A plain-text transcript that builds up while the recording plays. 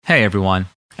Hey everyone.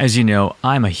 As you know,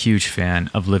 I'm a huge fan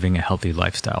of living a healthy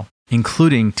lifestyle,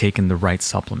 including taking the right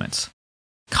supplements.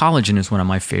 Collagen is one of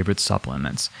my favorite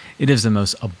supplements. It is the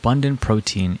most abundant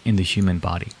protein in the human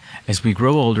body. As we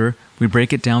grow older, we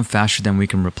break it down faster than we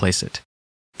can replace it.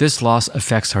 This loss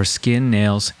affects our skin,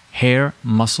 nails, hair,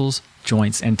 muscles,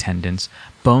 joints and tendons,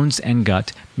 bones and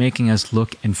gut, making us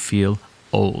look and feel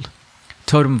old.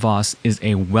 Totem Voss is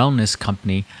a wellness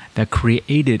company that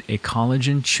created a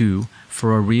collagen chew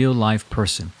for a real-life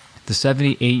person, the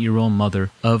 78-year-old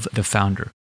mother of the founder.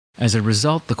 As a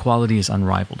result, the quality is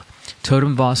unrivaled.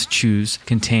 Totem Voss chews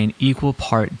contain equal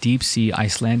part deep-sea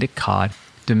Icelandic cod,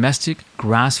 domestic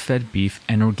grass-fed beef,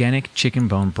 and organic chicken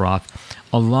bone broth,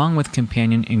 along with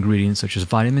companion ingredients such as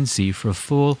vitamin C for a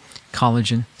full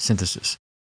collagen synthesis.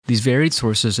 These varied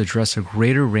sources address a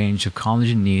greater range of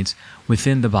collagen needs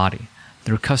within the body.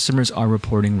 Their customers are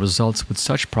reporting results with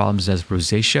such problems as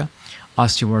rosacea,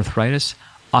 osteoarthritis,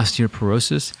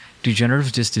 osteoporosis,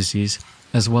 degenerative disc disease,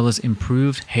 as well as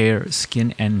improved hair,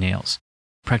 skin, and nails.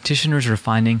 Practitioners are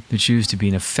finding the chews to be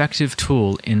an effective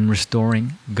tool in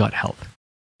restoring gut health.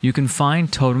 You can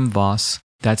find Totem Voss,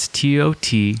 that's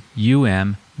TOTUMVOS,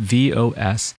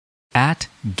 at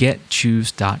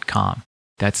getchews.com.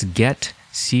 That's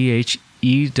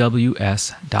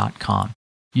getchews.com.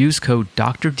 Use code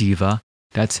Dr. Diva,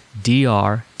 that's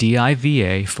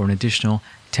DRDIVA, for an additional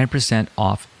 10%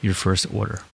 off your first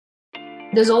order.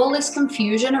 There's all this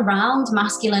confusion around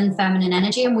masculine, feminine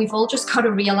energy, and we've all just got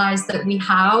to realize that we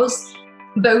house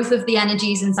both of the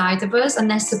energies inside of us,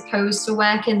 and they're supposed to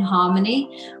work in harmony.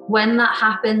 When that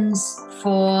happens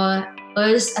for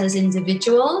us as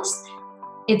individuals,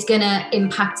 it's going to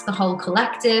impact the whole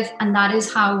collective, and that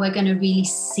is how we're going to really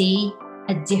see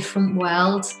a different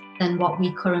world than what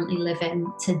we currently live in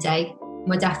today.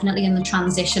 We're definitely in the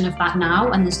transition of that now,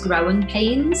 and there's growing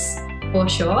pains for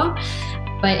sure,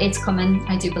 but it's coming.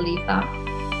 I do believe that.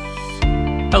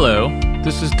 Hello,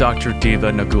 this is Dr.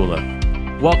 Diva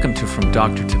Nagula. Welcome to From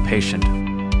Doctor to Patient,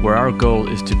 where our goal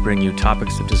is to bring you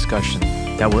topics of discussion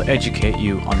that will educate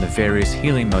you on the various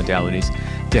healing modalities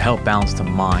to help balance the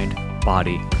mind,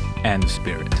 body, and the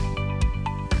spirit.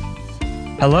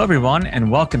 Hello, everyone,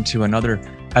 and welcome to another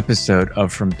episode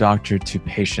of From Doctor to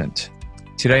Patient.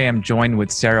 Today, I'm joined with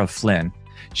Sarah Flynn.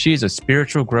 She is a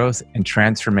spiritual growth and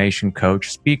transformation coach,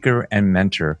 speaker, and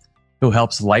mentor who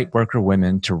helps lightworker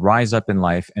women to rise up in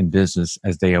life and business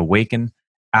as they awaken,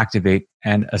 activate,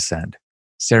 and ascend.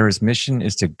 Sarah's mission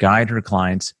is to guide her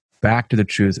clients back to the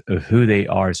truth of who they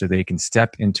are so they can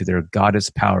step into their goddess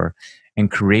power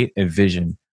and create a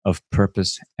vision of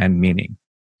purpose and meaning.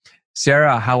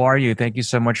 Sarah, how are you? Thank you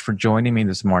so much for joining me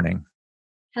this morning.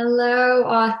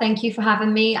 Hello. Thank you for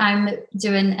having me. I'm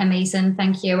doing amazing.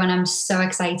 Thank you. And I'm so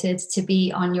excited to be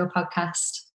on your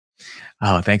podcast.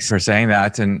 Oh, thanks for saying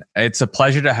that. And it's a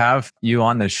pleasure to have you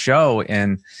on the show.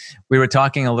 And we were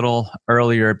talking a little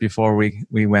earlier before we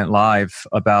went live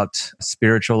about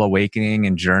spiritual awakening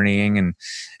and journeying and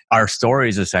our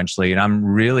stories, essentially. And I'm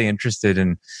really interested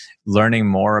in learning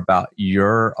more about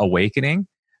your awakening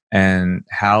and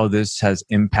how this has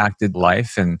impacted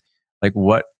life and like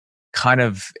what kind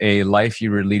of a life you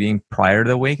were leading prior to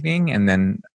the awakening, and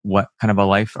then what kind of a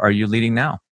life are you leading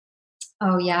now?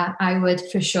 Oh yeah, I would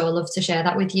for sure love to share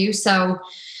that with you. So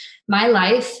my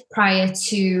life prior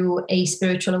to a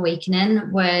spiritual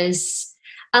awakening was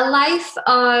a life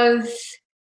of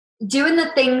doing the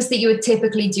things that you would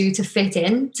typically do to fit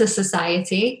in to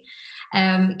society,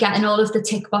 getting all of the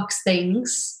tick box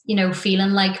things,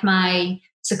 feeling like my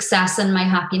success and my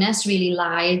happiness really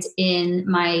lied in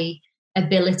my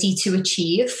ability to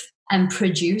achieve and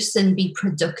produce and be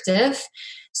productive.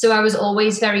 So I was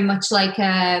always very much like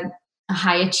a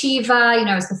high achiever.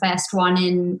 I was the first one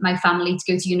in my family to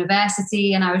go to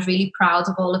university, and I was really proud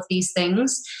of all of these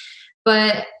things.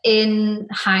 But in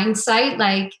hindsight,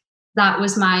 that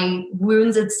was my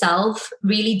wounded self,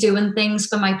 really doing things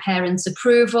for my parents'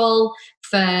 approval,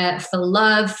 for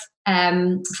love,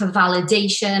 for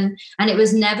validation. And it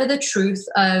was never the truth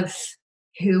of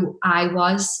who I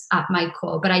was at my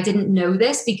core. But I didn't know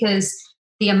this because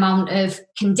the amount of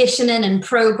conditioning and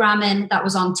programming that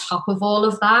was on top of all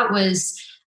of that was,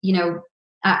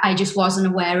 I just wasn't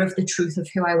aware of the truth of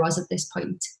who I was at this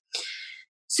point.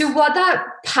 So what that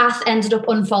path ended up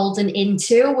unfolding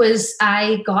into was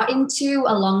I got into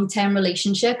a long-term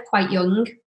relationship quite young.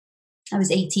 I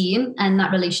was 18, and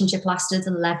that relationship lasted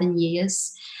 11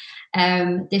 years.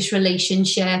 This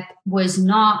relationship was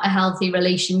not a healthy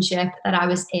relationship that I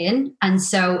was in. And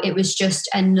so it was just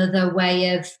another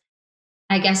way of,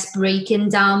 I guess,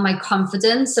 breaking down my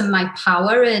confidence and my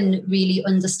power and really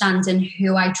understanding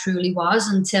who I truly was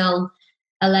until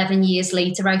 11 years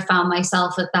later, I found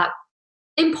myself at that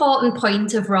important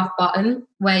point of rock bottom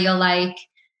where you're like,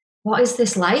 what is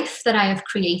this life that I have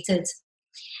created?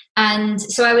 And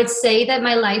so I would say that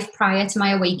my life prior to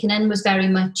my awakening was very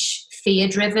much fear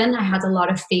driven. I had a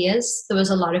lot of fears. There was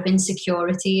a lot of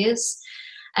insecurities.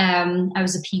 I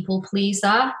was a people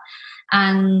pleaser.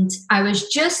 And I was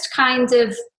just kind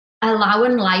of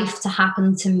allowing life to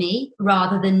happen to me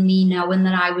rather than me knowing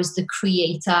that I was the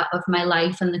creator of my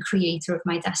life and the creator of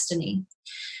my destiny.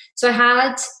 So I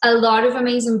had a lot of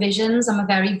amazing visions. I'm a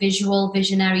very visual,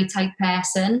 visionary type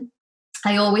person.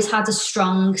 I always had a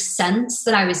strong sense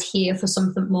that I was here for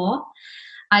something more.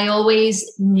 I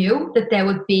always knew that there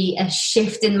would be a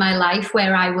shift in my life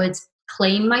where I would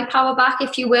claim my power back,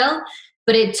 if you will.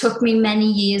 But it took me many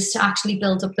years to actually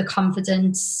build up the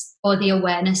confidence or the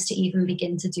awareness to even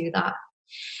begin to do that.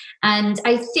 And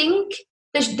I think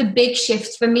the big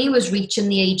shift for me was reaching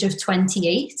the age of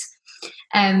 28.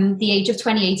 The age of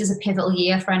 28 is a pivotal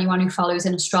year for anyone who follows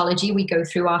in astrology. We go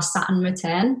through our Saturn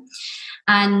return.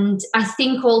 And I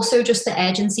think also just the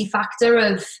urgency factor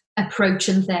of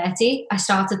approaching 30, I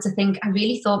started to think, I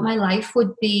really thought my life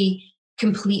would be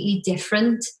completely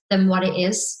different than what it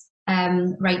is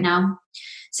right now.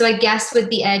 So I guess with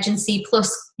the urgency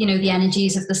plus, the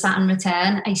energies of the Saturn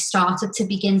return, I started to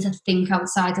begin to think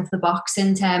outside of the box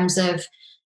in terms of,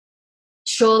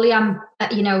 surely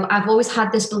I've always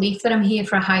had this belief that I'm here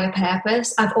for a higher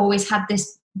purpose. I've always had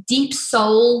this deep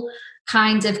soul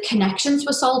kind of connection to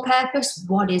a soul purpose.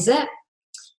 What is it?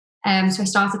 So I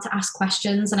started to ask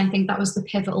questions, and I think that was the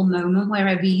pivotal moment where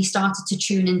I really started to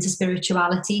tune into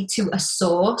spirituality, to a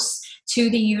source, to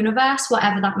the universe,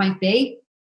 whatever that might be.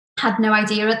 Had no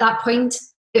idea at that point.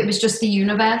 It was just the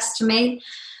universe to me.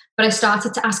 But I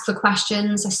started to ask for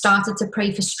questions. I started to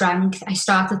pray for strength. I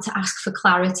started to ask for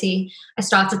clarity. I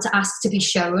started to ask to be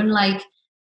shown, like,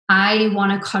 I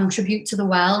want to contribute to the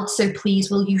world, so please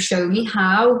will you show me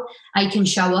how I can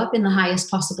show up in the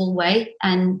highest possible way,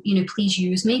 and please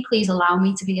use me, please allow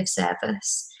me to be of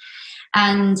service.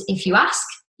 And if you ask,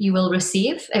 you will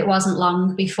receive. It wasn't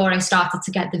long before I started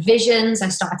to get the visions, I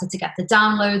started to get the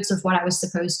downloads of what I was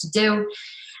supposed to do.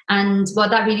 And what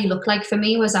that really looked like for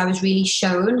me was I was really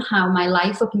shown how my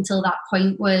life up until that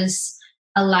point was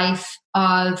a life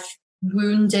of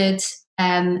wounded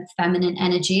feminine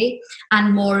energy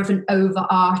and more of an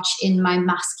overarch in my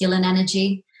masculine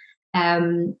energy.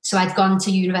 So I'd gone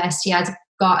to university, I'd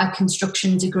got a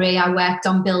construction degree, I worked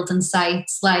on building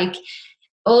sites, like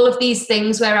all of these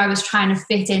things where I was trying to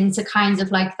fit into kind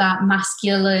of like that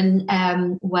masculine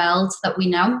world that we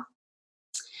know.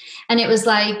 And it was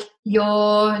like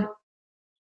your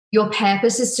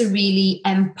purpose is to really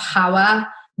empower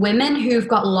women who've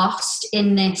got lost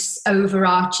in this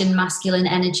overarching masculine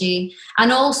energy,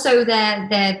 and also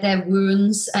their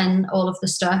wounds and all of the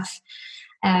stuff,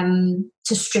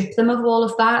 to strip them of all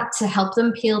of that, to help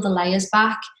them peel the layers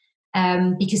back,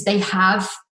 because they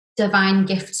have divine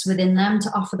gifts within them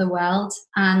to offer the world,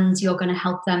 and you're going to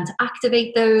help them to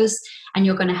activate those, and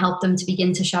you're going to help them to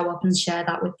begin to show up and share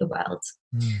that with the world.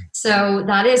 So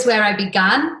that is where I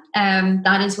began.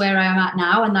 That is where I am at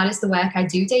now, and that is the work I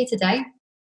do day to day.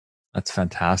 That's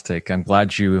fantastic. I'm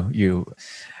glad you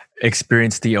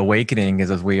experienced the awakening,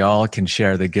 as we all can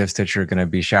share the gifts that you're going to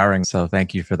be sharing. So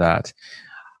thank you for that.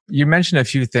 You mentioned a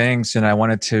few things, and I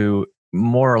wanted to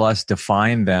more or less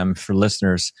define them for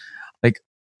listeners, like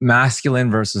masculine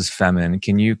versus feminine.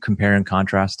 Can you compare and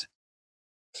contrast?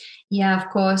 Yeah, of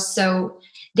course. So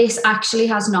this actually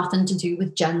has nothing to do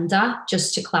with gender,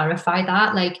 just to clarify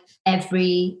that. Like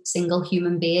every single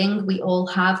human being, we all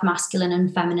have masculine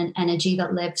and feminine energy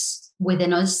that lives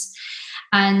within us.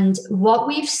 And what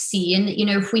we've seen,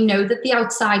 if we know that the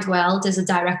outside world is a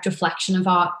direct reflection of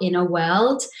our inner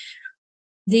world,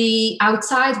 the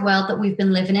outside world that we've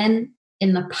been living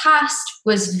in the past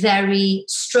was very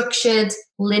structured,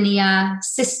 linear,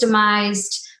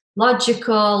 systemized,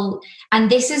 logical.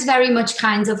 And this is very much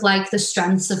kind of like the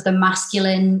strengths of the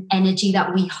masculine energy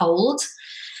that we hold.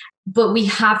 But we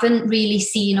haven't really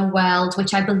seen a world,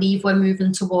 which I believe we're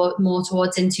moving more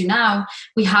towards into now.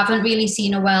 We haven't really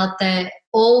seen a world that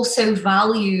also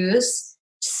values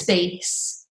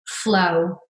space,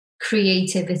 flow,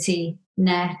 creativity,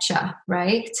 nurture,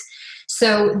 right?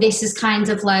 So this is kind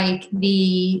of like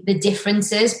the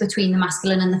differences between the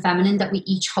masculine and the feminine that we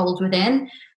each hold within.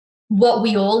 What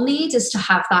we all need is to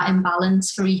have that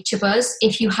imbalance for each of us.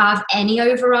 If you have any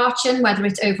overarching, whether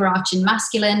it's overarching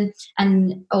masculine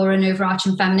or an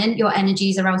overarching feminine, your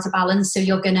energies are out of balance. So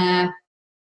you're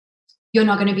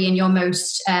not going to be in your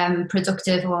most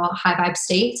productive or high vibe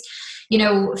state.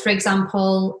 For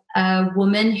example, a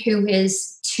woman who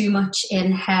is too much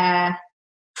in her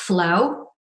flow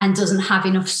and doesn't have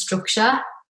enough structure,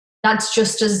 that's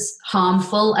just as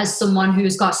harmful as someone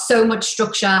who's got so much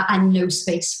structure and no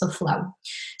space for flow.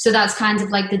 So that's kind of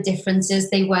like the differences.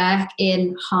 They work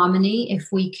in harmony if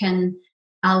we can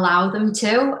allow them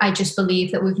to. I just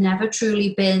believe that we've never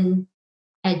truly been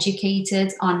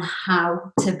educated on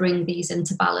how to bring these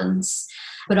into balance.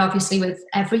 But obviously, with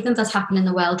everything that's happening in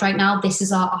the world right now, this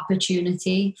is our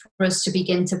opportunity for us to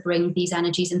begin to bring these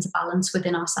energies into balance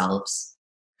within ourselves.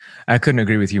 I couldn't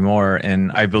agree with you more.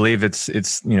 And I believe it's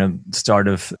start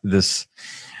of this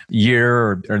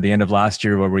year or the end of last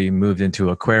year where we moved into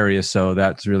Aquarius. So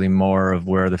that's really more of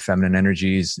where the feminine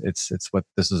energies, it's what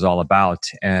this is all about.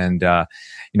 And,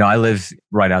 I live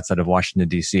right outside of Washington,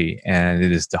 D.C., and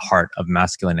it is the heart of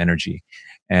masculine energy.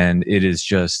 And it is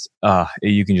just,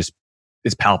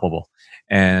 it's palpable.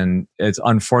 And it's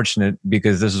unfortunate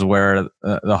because this is where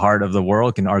the heart of the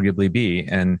world can arguably be.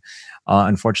 And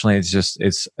unfortunately,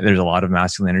 there's a lot of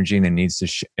masculine energy and it needs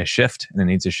to shift, and it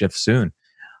needs to shift soon.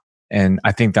 And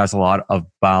I think that's a lot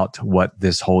about what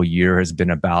this whole year has been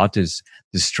about, is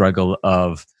the struggle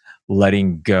of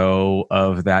letting go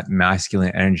of that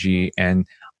masculine energy and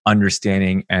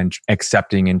understanding and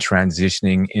accepting and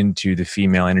transitioning into the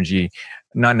female energy,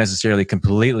 not necessarily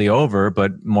completely over,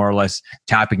 but more or less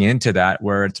tapping into that,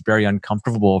 where it's very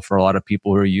uncomfortable for a lot of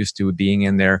people who are used to being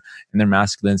in their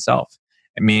masculine self,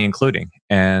 and me including.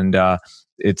 And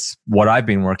it's what I've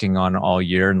been working on all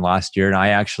year and last year. And I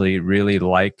actually really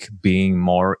like being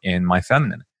more in my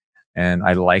feminine. And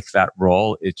I like that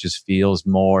role. It just feels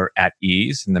more at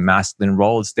ease. And the masculine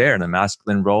role is there. And the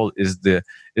masculine role is the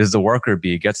worker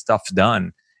bee, get stuff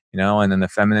done, and then the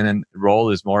feminine role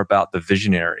is more about the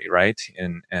visionary, right?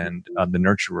 And the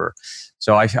nurturer.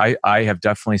 So I have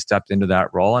definitely stepped into that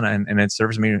role, and it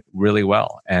serves me really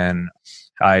well. And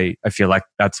I feel like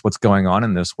that's what's going on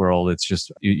in this world. It's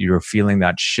just, you're feeling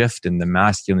that shift, and the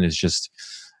masculine is just,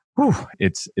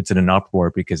 it's in an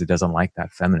uproar because it doesn't like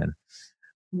that feminine.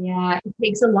 Yeah, it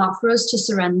takes a lot for us to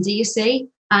surrender, you see.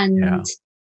 And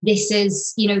this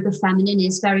is, the feminine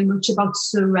is very much about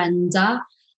surrender.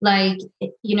 Like,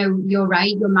 you're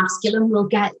right, your masculine will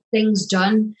get things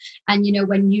done. And,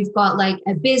 when you've got like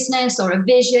a business or a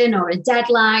vision or a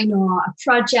deadline or a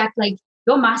project, like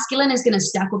your masculine is going to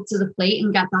step up to the plate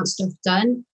and get that stuff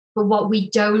done. But what we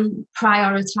don't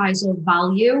prioritize or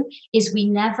value is we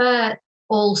never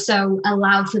also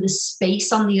allow for the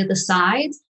space on the other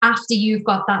side after you've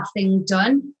got that thing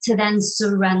done to then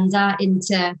surrender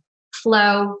into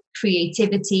flow,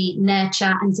 creativity,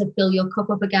 nurture, and to fill your cup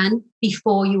up again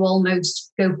before you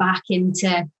almost go back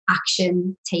into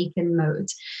action taken mode.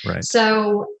 Right.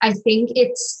 So I think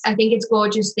it's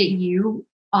gorgeous that you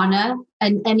honor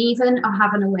and even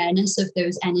have an awareness of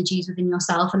those energies within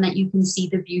yourself, and that you can see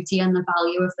the beauty and the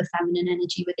value of the feminine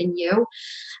energy within you.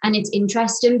 And it's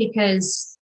interesting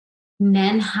because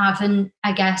men haven't,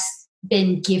 I guess,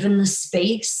 been given the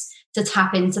space to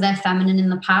tap into their feminine in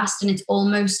the past, and it's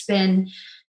almost been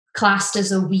classed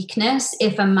as a weakness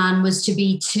if a man was to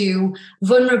be too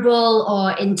vulnerable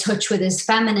or in touch with his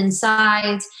feminine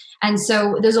side. And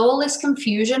so there's all this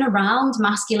confusion around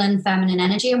masculine, feminine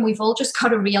energy, and we've all just got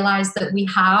to realize that we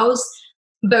house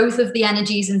both of the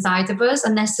energies inside of us,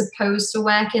 and they're supposed to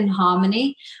work in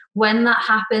harmony. When that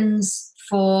happens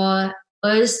for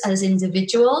us as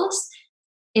individuals,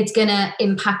 it's going to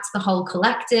impact the whole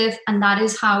collective. And that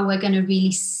is how we're going to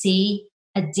really see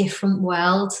a different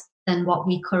world than what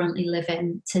we currently live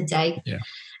in today. Yeah.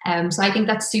 So I think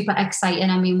that's super exciting.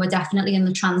 I mean, we're definitely in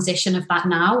the transition of that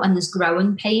now, and there's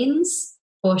growing pains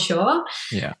for sure.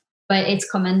 Yeah. But it's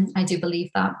coming. I do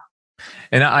believe that.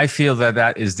 And I feel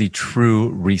that is the true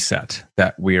reset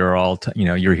that we are all,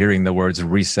 you're hearing the words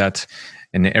reset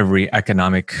in every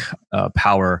economic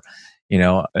power,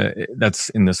 that's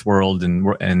in this world.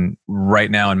 And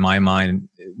right now in my mind,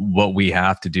 what we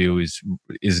have to do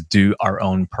is do our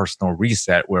own personal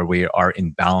reset where we are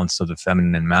in balance of the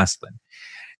feminine and masculine.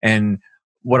 And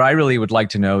what I really would like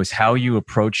to know is how you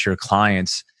approach your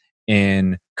clients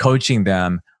in coaching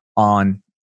them on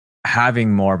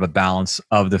having more of a balance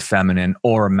of the feminine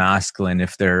or masculine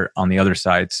if they're on the other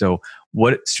side. So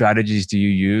what strategies do you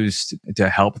use to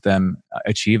help them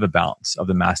achieve a balance of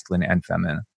the masculine and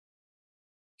feminine?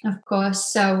 Of course.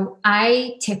 So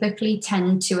I typically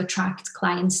tend to attract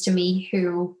clients to me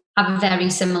who have a very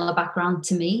similar background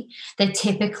to me. They're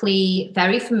typically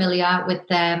very familiar with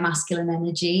their masculine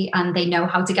energy and they know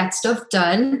how to get stuff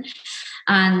done.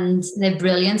 And they're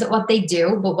brilliant at what they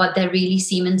do, but what they're really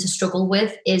seeming to struggle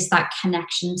with is that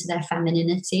connection to their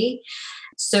femininity.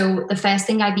 So the first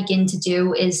thing I begin to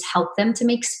do is help them to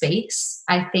make space.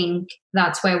 I think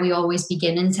that's where we always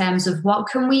begin in terms of what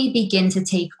can we begin to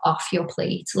take off your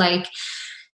plate? Like,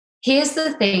 here's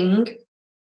the thing,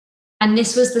 and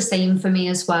this was the same for me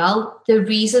as well. The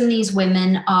reason these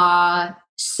women are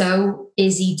so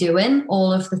busy doing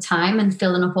all of the time and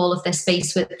filling up all of their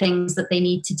space with things that they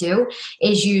need to do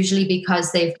is usually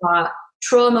because they've got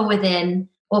trauma within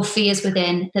or fears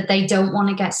within that they don't want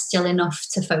to get still enough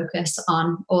to focus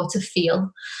on or to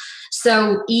feel.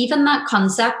 So even that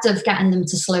concept of getting them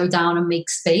to slow down and make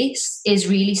space is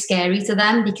really scary to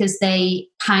them, because they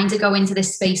kind of go into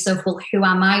this space of, well, who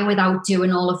am I without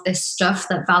doing all of this stuff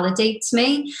that validates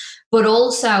me? But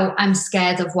also I'm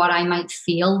scared of what I might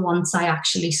feel once I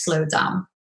actually slow down.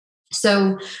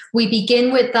 So we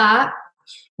begin with that.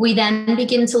 We then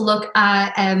begin to look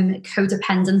at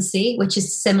codependency, which is a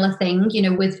similar thing. You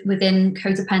know, within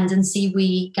codependency,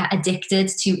 we get addicted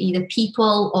to either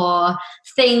people or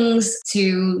things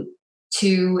to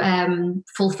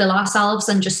fulfill ourselves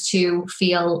and just to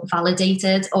feel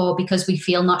validated, or because we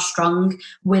feel not strong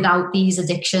without these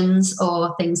addictions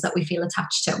or things that we feel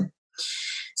attached to.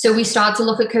 So we start to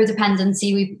look at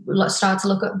codependency. We start to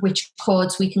look at which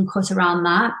cords we can cut around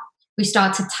that. We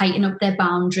start to tighten up their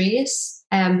boundaries.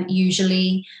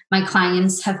 Usually my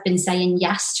clients have been saying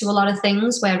yes to a lot of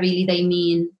things where really they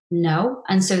mean no.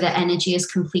 And so their energy is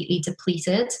completely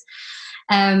depleted.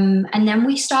 And then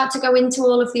we start to go into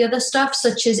all of the other stuff,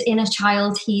 such as inner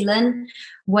child healing,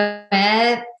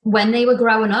 where when they were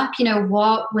growing up, you know,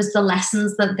 what was the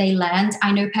lessons that they learned?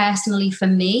 I know personally for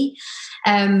me,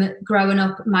 growing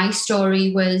up, my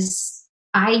story was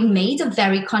I made a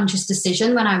very conscious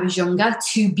decision when I was younger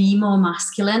to be more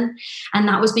masculine. And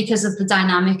that was because of the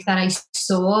dynamic that I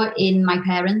saw in my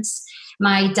parents.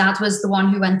 My dad was the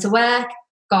one who went to work,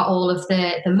 got all of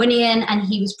the money in, and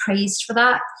he was praised for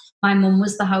that. My mum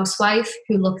was the housewife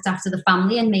who looked after the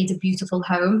family and made a beautiful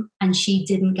home, and she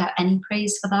didn't get any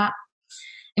praise for that.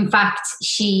 In fact,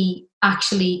 she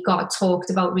actually got talked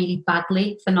about really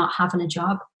badly for not having a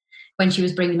job when she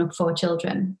was bringing up 4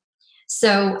 children.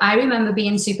 So I remember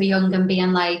being super young and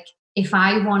being like, if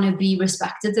I want to be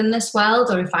respected in this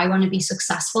world, or if I want to be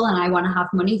successful and I want to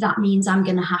have money, that means I'm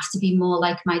going to have to be more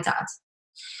like my dad.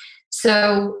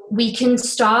 So we can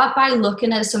start by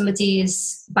looking at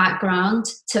somebody's background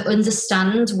to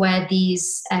understand where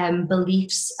these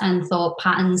beliefs and thought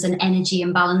patterns and energy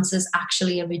imbalances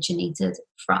actually originated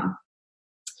from.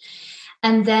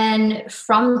 And then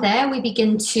from there, we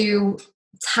begin to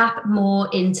tap more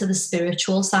into the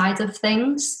spiritual side of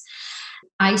things.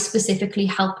 I specifically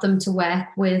help them to work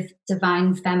with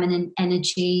divine feminine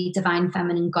energy, divine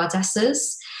feminine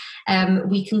goddesses.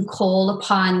 We can call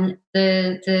upon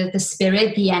the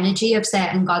spirit, the energy of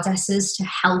certain goddesses to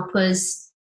help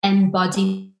us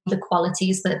embody the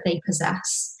qualities that they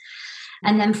possess.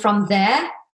 And then from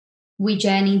there, we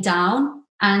journey down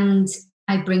and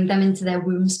I bring them into their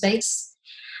womb space.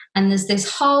 And there's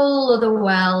this whole other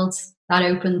world that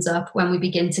opens up when we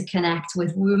begin to connect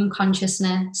with womb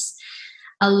consciousness.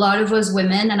 A lot of us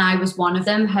women, and I was one of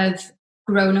them, have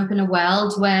grown up in a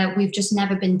world where we've just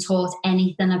never been taught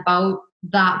anything about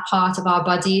that part of our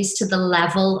bodies to the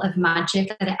level of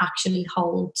magic that it actually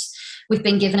holds. We've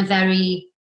been given a very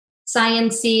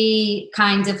sciencey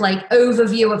kind of like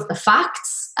overview of the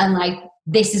facts and like,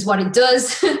 this is what it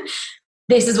does.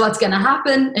 This is what's going to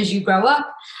happen as you grow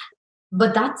up.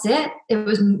 But that's it. It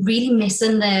was really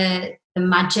missing the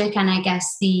magic and I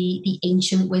guess the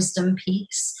ancient wisdom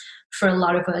piece for a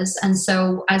lot of us. And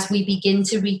so as we begin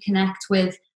to reconnect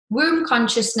with womb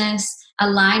consciousness,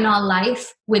 align our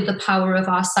life with the power of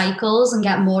our cycles and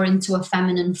get more into a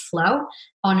feminine flow,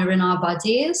 honoring our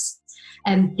bodies,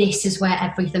 and this is where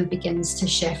everything begins to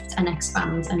shift and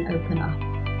expand and open up.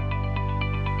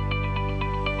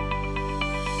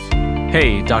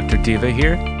 Hey, Dr. Diva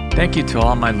here. Thank you to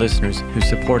all my listeners who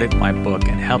supported my book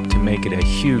and helped to make it a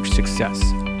huge success.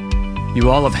 You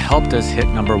all have helped us hit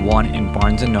number 1 in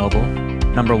Barnes & Noble,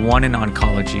 number 1 in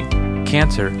oncology,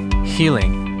 cancer,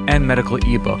 healing, and medical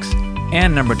ebooks,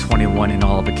 and number 21 in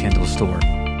all of the Kindle store.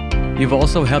 You've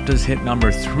also helped us hit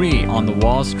number 3 on the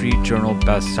Wall Street Journal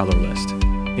bestseller list.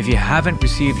 If you haven't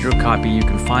received your copy, you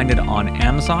can find it on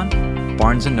Amazon,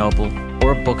 Barnes & Noble,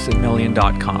 or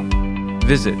booksamillion.com.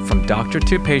 Visit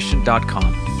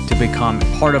fromdoctortopatient.com to become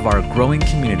part of our growing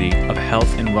community of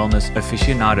health and wellness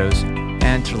aficionados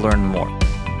and to learn more.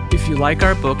 If you like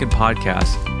our book and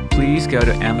podcast, please go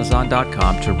to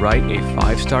Amazon.com to write a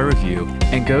 5-star review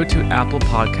and go to Apple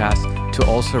Podcasts to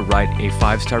also write a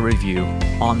 5-star review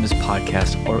on this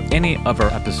podcast or any of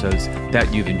our episodes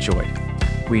that you've enjoyed.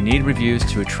 We need reviews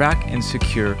to attract and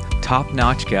secure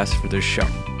top-notch guests for this show.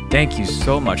 Thank you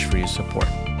so much for your support.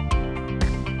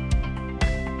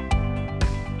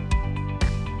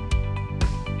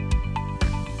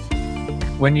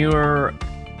 When you're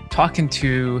talking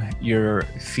to your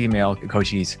female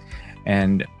coaches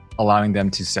and allowing them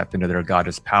to step into their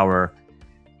goddess power,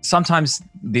 sometimes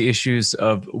the issues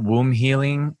of womb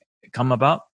healing come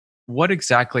about. What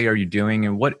exactly are you doing,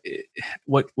 and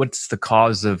what's the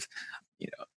cause of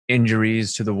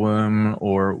injuries to the womb,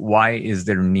 or why is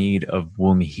there need of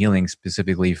womb healing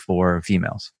specifically for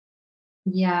females?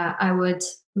 Yeah, I would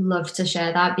love to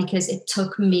share that, because it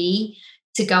took me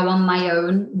to go on my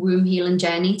own womb healing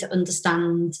journey to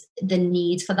understand the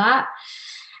need for that.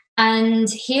 And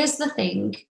here's the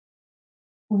thing.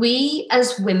 We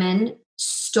as women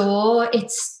store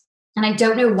it's, and I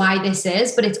don't know why this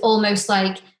is, but it's almost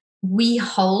like we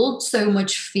hold so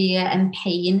much fear and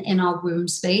pain in our womb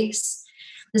space.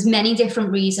 There's many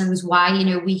different reasons why,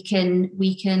 we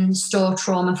can store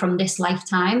trauma from this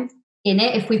lifetime in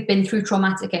it. If we've been through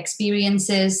traumatic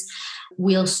experiences,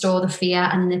 we'll store the fear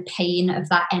and the pain of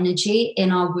that energy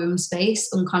in our womb space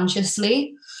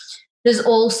unconsciously. There's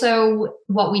also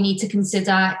what we need to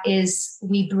consider is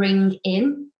we bring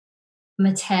in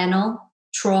maternal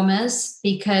traumas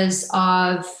because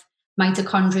of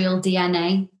mitochondrial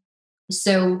DNA.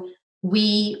 So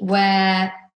we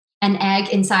were an egg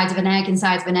inside of an egg,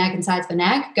 inside of an egg, inside of an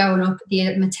egg, going up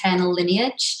the maternal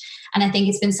lineage. And I think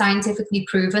it's been scientifically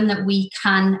proven that we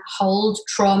can hold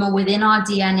trauma within our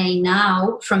DNA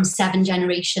now from 7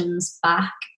 generations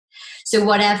back. So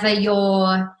whatever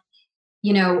your,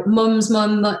 mum's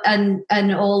mum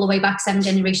and all the way back 7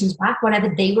 generations back,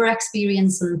 whatever they were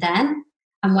experiencing then,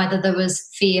 and whether there was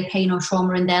fear, pain, or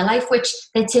trauma in their life, which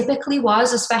there typically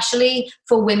was, especially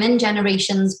for women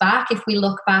generations back. If we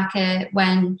look back at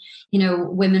when,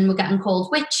 women were getting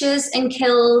called witches and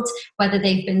killed, whether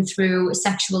they've been through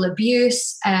sexual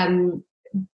abuse,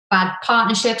 bad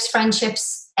partnerships,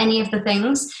 friendships, any of the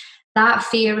things, that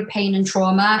fear, pain, and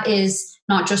trauma is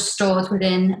not just stored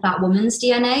within that woman's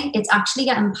DNA, it's actually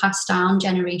getting passed down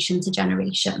generation to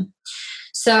generation.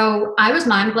 So I was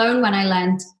mind blown when I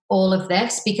learned all of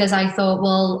this, because I thought,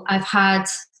 well, I've had,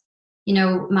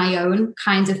 my own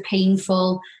kinds of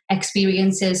painful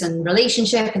experiences and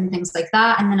relationship and things like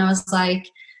that. And then I was like,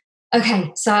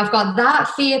 okay, so I've got that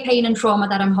fear, pain, and trauma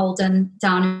that I'm holding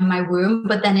down in my womb.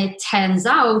 But then it turns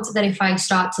out that if I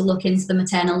start to look into the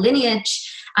maternal lineage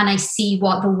and I see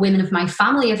what the women of my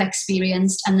family have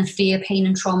experienced and the fear, pain,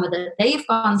 and trauma that they've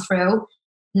gone through,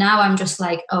 now I'm just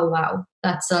like, oh, wow,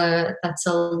 that's a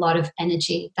lot of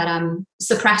energy that I'm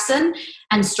suppressing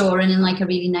and storing in like a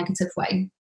really negative way.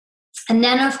 And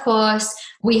then, of course,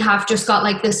 we have just got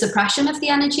like the suppression of the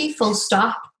energy, full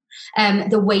stop.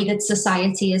 The way that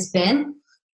society has been,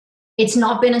 it's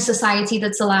not been a society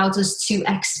that's allowed us to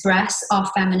express our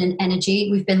feminine energy.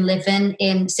 We've been living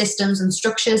in systems and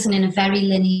structures and in a very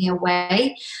linear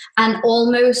way, and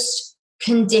almost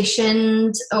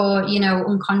conditioned or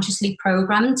unconsciously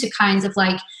programmed to kind of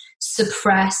like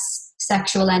suppress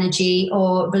sexual energy,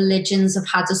 or religions have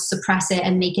had us suppress it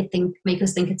and make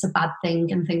us think it's a bad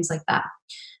thing and things like that.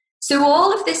 So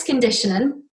all of this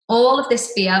conditioning, all of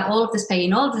this fear, all of this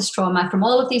pain, all of this trauma from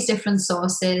all of these different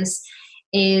sources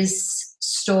is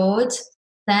stored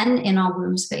then in our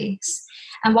womb space.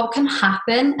 And what can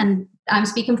happen, and I'm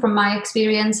speaking from my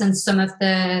experience and some of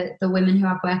the women who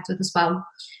I've worked with as well,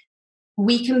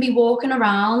 we can be walking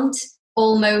around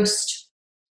almost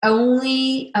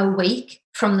only awake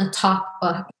from the top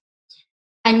up.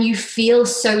 And you feel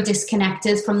so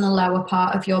disconnected from the lower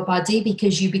part of your body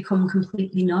because you become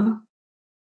completely numb.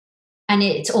 And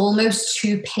it's almost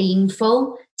too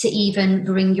painful to even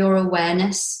bring your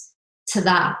awareness to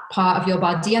that part of your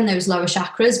body and those lower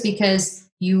chakras, because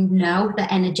you know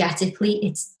that energetically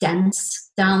it's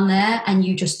dense down there and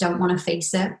you just don't want to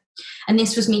face it. And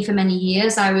this was me for many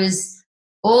years. I was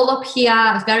all up here.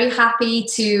 I was very happy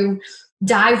to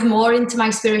dive more into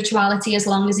my spirituality as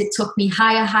long as it took me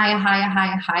higher.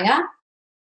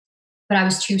 But I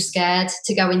was too scared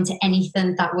to go into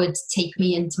anything that would take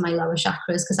me into my lower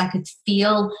chakras, because I could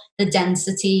feel the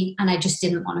density and I just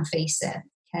didn't want to face it.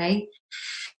 Okay.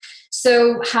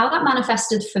 So how that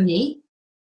manifested for me,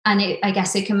 and I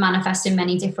guess it can manifest in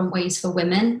many different ways for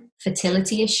women,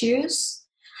 fertility issues.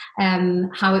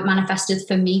 How it manifested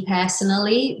for me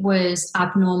personally was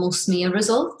abnormal smear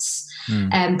results,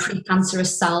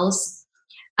 precancerous cells.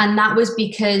 And that was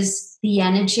because the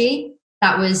energy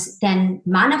that was then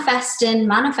manifesting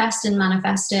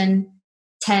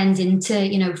turned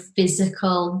into,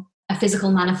 a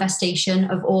physical manifestation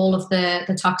of all of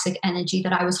the toxic energy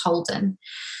that I was holding.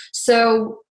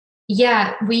 So,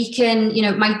 yeah, we can,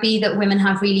 it might be that women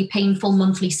have really painful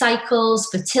monthly cycles,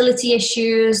 fertility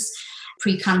issues,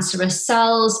 precancerous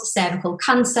cells, cervical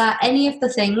cancer, any of the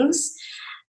things.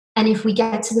 And if we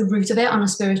get to the root of it on a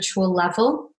spiritual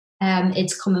level,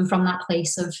 it's coming from that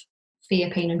place of fear,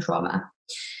 pain, and trauma.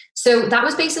 So that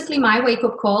was basically my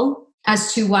wake-up call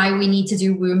as to why we need to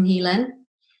do womb healing.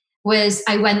 Was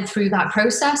I went through that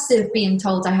process of being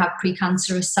told I have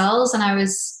precancerous cells, and I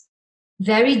was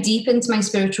very deep into my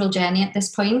spiritual journey at this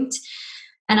point.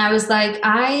 And I was like,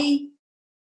 I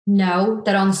know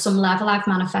that on some level I've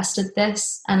manifested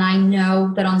this, and I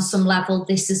know that on some level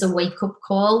this is a wake-up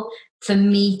call for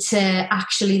me to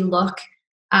actually look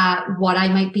at what I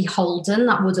might be holding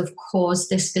that would have caused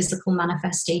this physical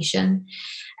manifestation.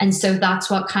 And so that's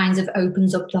what kind of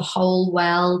opens up the whole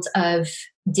world of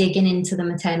digging into the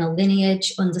maternal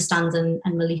lineage, understanding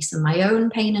and releasing my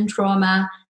own pain and trauma,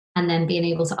 and then being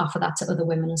able to offer that to other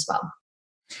women as well.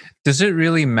 Does it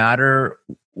really matter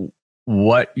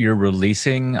what you're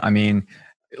releasing? I mean,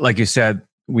 like you said,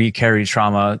 we carry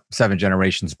trauma 7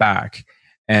 generations back.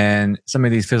 And some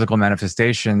of these physical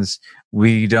manifestations,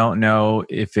 we don't know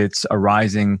if it's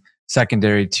arising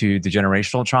secondary to the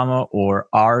generational trauma or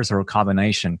ours or a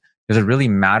combination. Does it really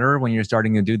matter when you're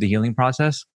starting to do the healing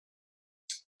process?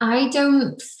 I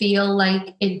don't feel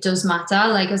like it does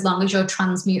matter. Like, as long as you're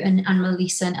transmuting and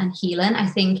releasing and healing, I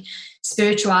think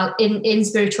in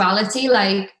spirituality,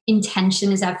 like,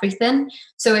 intention is everything.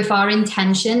 So if our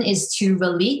intention is to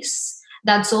release,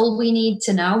 that's all we need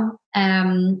to know.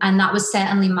 And that was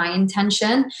certainly my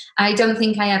intention. I don't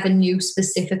think I ever knew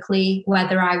specifically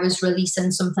whether I was releasing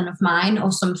something of mine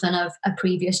or something of a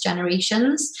previous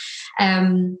generation's.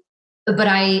 But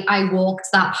I walked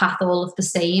that path all of the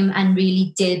same and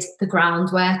really did the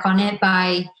groundwork on it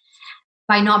by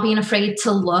not being afraid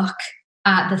to look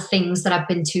at the things that I've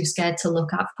been too scared to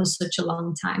look at for such a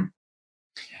long time.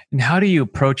 And how do you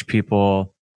approach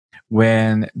people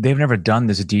when they've never done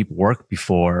this deep work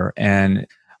before, and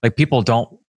like people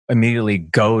don't immediately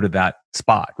go to that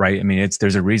spot, right? I mean,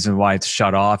 there's a reason why it's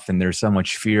shut off, and there's so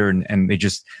much fear, and they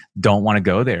just don't want to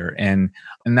go there. And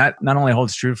that not only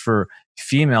holds true for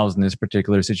females in this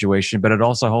particular situation, but it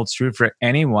also holds true for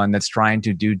anyone that's trying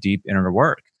to do deep inner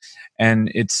work.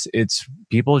 And it's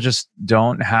people just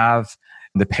don't have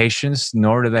the patience,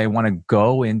 nor do they want to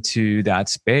go into that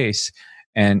space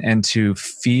and to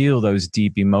feel those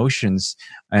deep emotions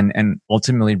and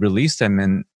ultimately release them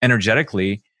and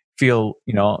energetically feel,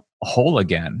 whole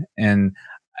again. And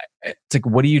it's like,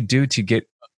 what do you do to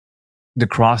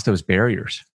cross those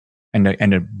barriers and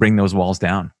to bring those walls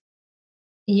down?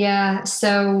 Yeah.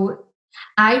 So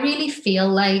I really feel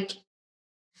like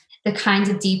the kind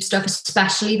of deep stuff,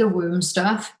 especially the womb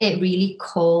stuff, it really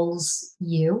calls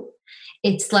you.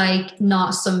 It's like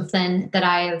not something that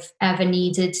I have ever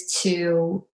needed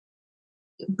to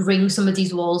bring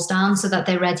somebody's walls down so that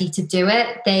they're ready to do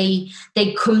it.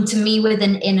 They come to me with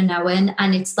an inner knowing,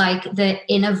 and it's like the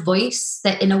inner voice,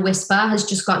 the inner whisper has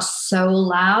just got so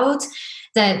loud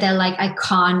that they're like, I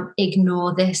can't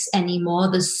ignore this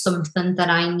anymore. There's something that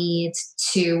I need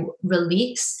to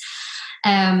release.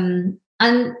 And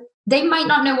they might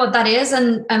not know what that is,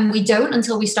 and we don't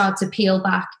until we start to peel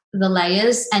back the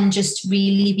layers and just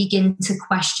really begin to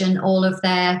question all of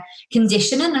their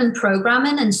conditioning and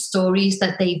programming and stories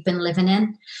that they've been living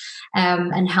in,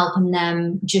 and helping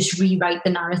them just rewrite the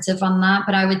narrative on that.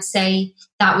 But I would say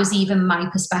that was even my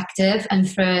perspective. And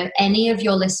for any of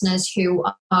your listeners who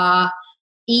are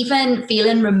even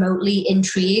feeling remotely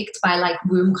intrigued by like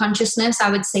womb consciousness,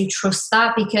 I would say trust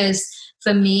that, because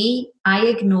for me, I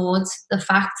ignored the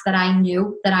fact that I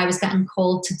knew that I was getting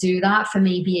called to do that for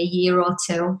maybe a year or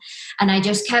two. And I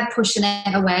just kept pushing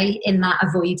it away in that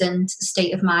avoidant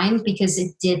state of mind because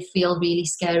it did feel really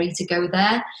scary to go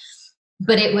there.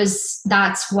 But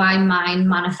that's why mine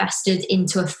manifested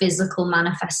into a physical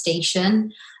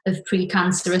manifestation of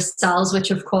precancerous cells,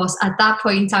 which of course at that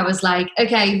point I was like,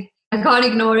 okay, I can't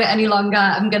ignore it any longer.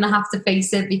 I'm going to have to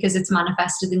face it because it's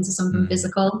manifested into something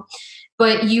physical.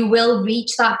 But you will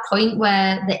reach that point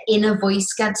where the inner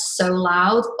voice gets so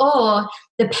loud, or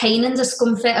the pain and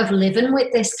discomfort of living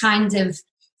with this kind of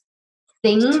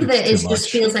thing just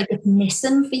feels like it's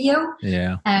missing for you.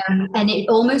 Yeah. And it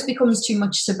almost becomes too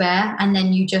much to bear. And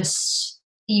then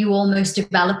you almost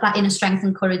develop that inner strength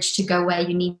and courage to go where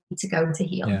you need to go to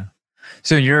heal. Yeah.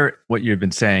 So what you've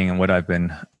been saying and what I've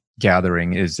been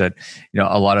gathering is that,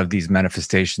 a lot of these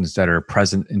manifestations that are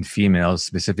present in females,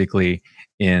 specifically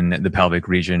in the pelvic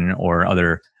region or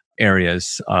other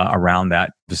areas around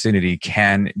that vicinity,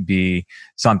 can be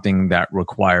something that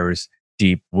requires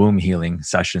deep womb healing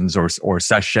sessions or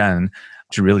session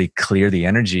to really clear the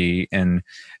energy. And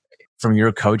from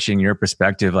your coaching, your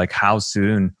perspective, like how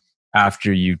soon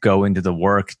after you go into the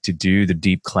work to do the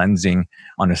deep cleansing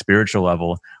on a spiritual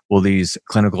level will these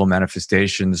clinical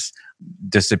manifestations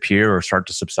disappear or start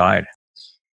to subside?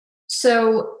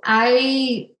 So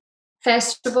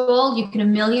first of all, you can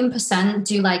 1,000,000%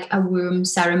 do like a womb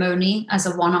ceremony as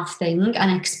a one-off thing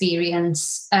and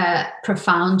experience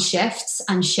profound shifts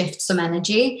and shift some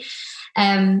energy.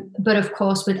 But of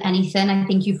course, with anything, I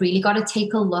think you've really got to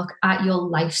take a look at your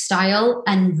lifestyle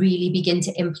and really begin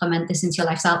to implement this into your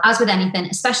lifestyle. As with anything,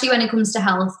 especially when it comes to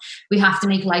health, we have to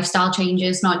make lifestyle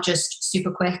changes, not just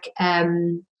super quick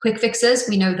fixes.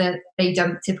 We know that they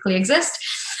don't typically exist.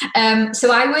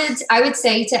 So I would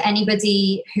say to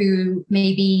anybody who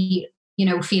maybe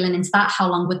feeling into that, how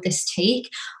long would this take?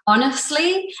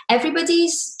 Honestly,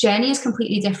 everybody's journey is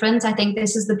completely different. I think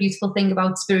this is the beautiful thing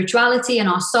about spirituality and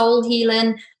our soul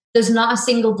healing. There's not a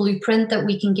single blueprint that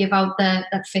we can give out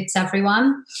that fits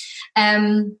everyone.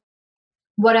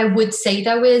 What I would say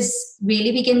though is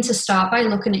really begin to start by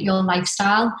looking at your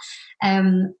lifestyle.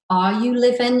 Are you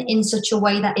living in such a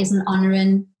way that isn't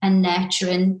honoring and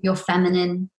nurturing your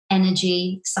feminine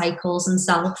energy, cycles, and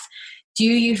self? Do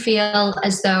you feel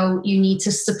as though you need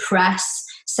to suppress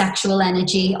sexual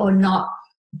energy or not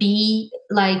be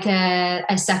like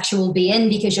a sexual being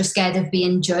because you're scared of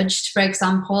being judged, for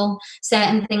example?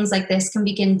 Certain things like this can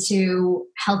begin to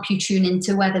help you tune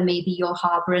into whether maybe you're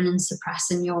harboring and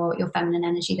suppressing your feminine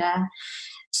energy there.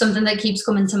 Something that keeps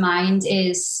coming to mind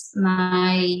is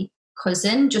my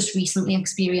cousin just recently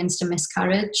experienced a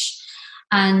miscarriage,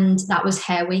 and that was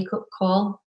her wake-up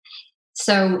call.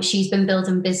 So she's been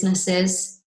building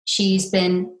businesses. She's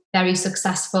been very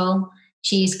successful.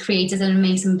 She's created an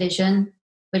amazing vision,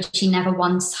 but she never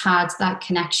once had that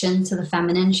connection to the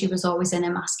feminine. She was always in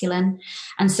her masculine.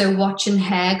 And so watching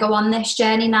her go on this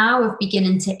journey now of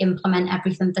beginning to implement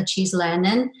everything that she's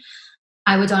learning,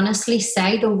 I would honestly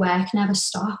say the work never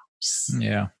stops.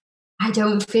 Yeah. I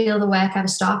don't feel the work ever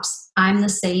stops. I'm the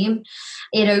same.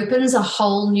 It opens a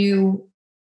whole new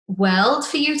world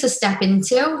for you to step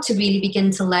into, to really begin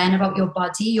to learn about your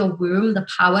body, your womb, the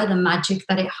power, the magic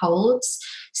that it holds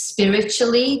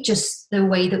spiritually, just the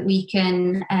way that we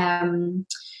can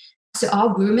so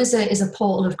our womb is a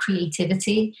portal of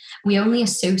creativity. We only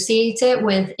associate it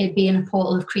with it being a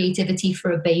portal of creativity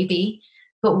for a baby,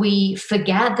 but we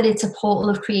forget that it's a portal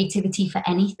of creativity for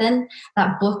anything.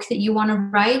 That book that you want to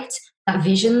write, that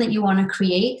vision that you want to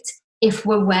create, if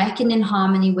we're working in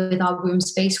harmony with our womb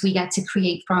space, we get to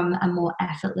create from a more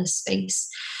effortless space.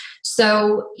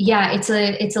 So yeah,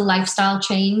 it's a lifestyle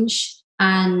change,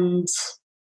 and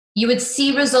you would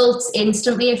see results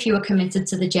instantly if you were committed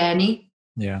to the journey.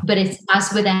 Yeah. But it's,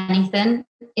 as with anything,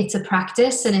 it's a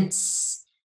practice, and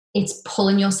it's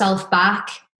pulling yourself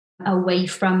back away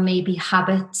from maybe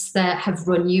habits that have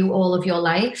run you all of your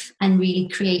life and really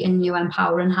creating new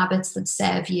empowering habits that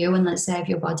serve you and that serve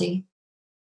your body.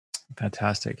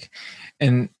 Fantastic.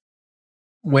 And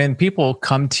when people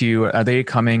come to you, are they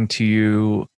coming to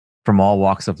you from all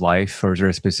walks of life, or is there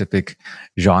a specific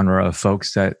genre of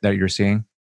folks that you're seeing?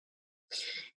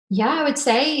 Yeah, I would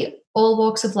say all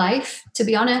walks of life, to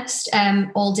be honest,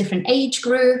 all different age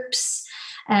groups.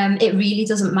 It really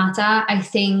doesn't matter. I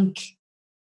think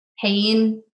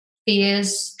pain,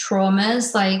 fears,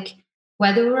 traumas, like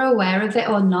whether we're aware of it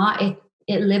or not,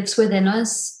 it lives within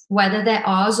us, whether they're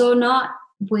ours or not.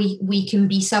 We can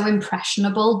be so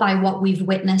impressionable by what we've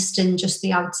witnessed in just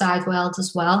the outside world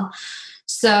as well.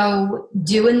 So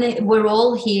we're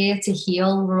all here to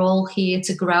heal. We're all here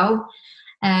to grow.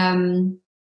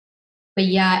 But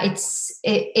yeah,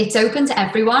 it's open to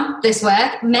everyone, this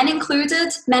work, men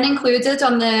included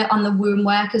on the womb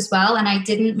work as well. And I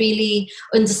didn't really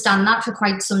understand that for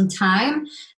quite some time,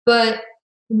 but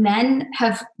men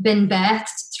have been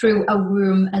birthed through a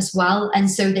womb as well.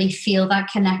 And so they feel that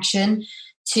connection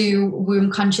to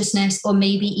womb consciousness, or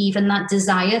maybe even that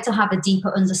desire to have a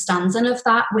deeper understanding of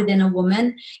that within a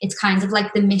woman. It's kind of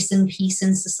like the missing piece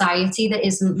in society that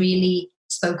isn't really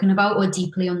spoken about or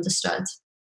deeply understood.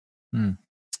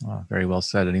 Oh, very well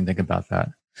said. I didn't think about that.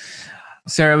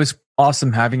 Sarah, it was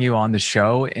awesome having you on the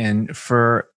show. And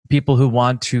for people who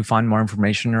want to find more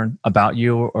information about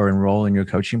you or enroll in your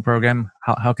coaching program,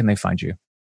 how can they find you?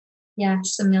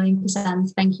 Yes,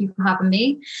 1,000,000%. Thank you for having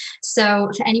me. So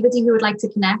for anybody who would like to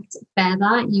connect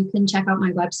further, you can check out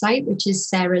my website, which is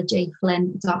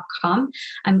sarahjflynn.com.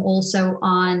 I'm also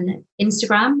on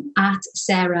Instagram at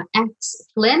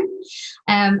sarahxflynn.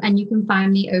 And you can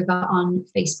find me over on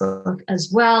Facebook as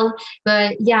well.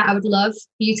 But yeah, I would love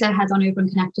for you to head on over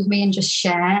and connect with me and just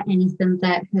share anything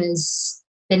that has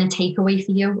been a takeaway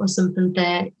for you or something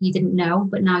that you didn't know,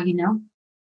 but now you know.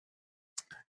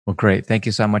 Well, great. Thank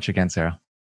you so much again, Sarah.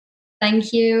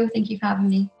 Thank you. Thank you for having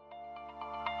me.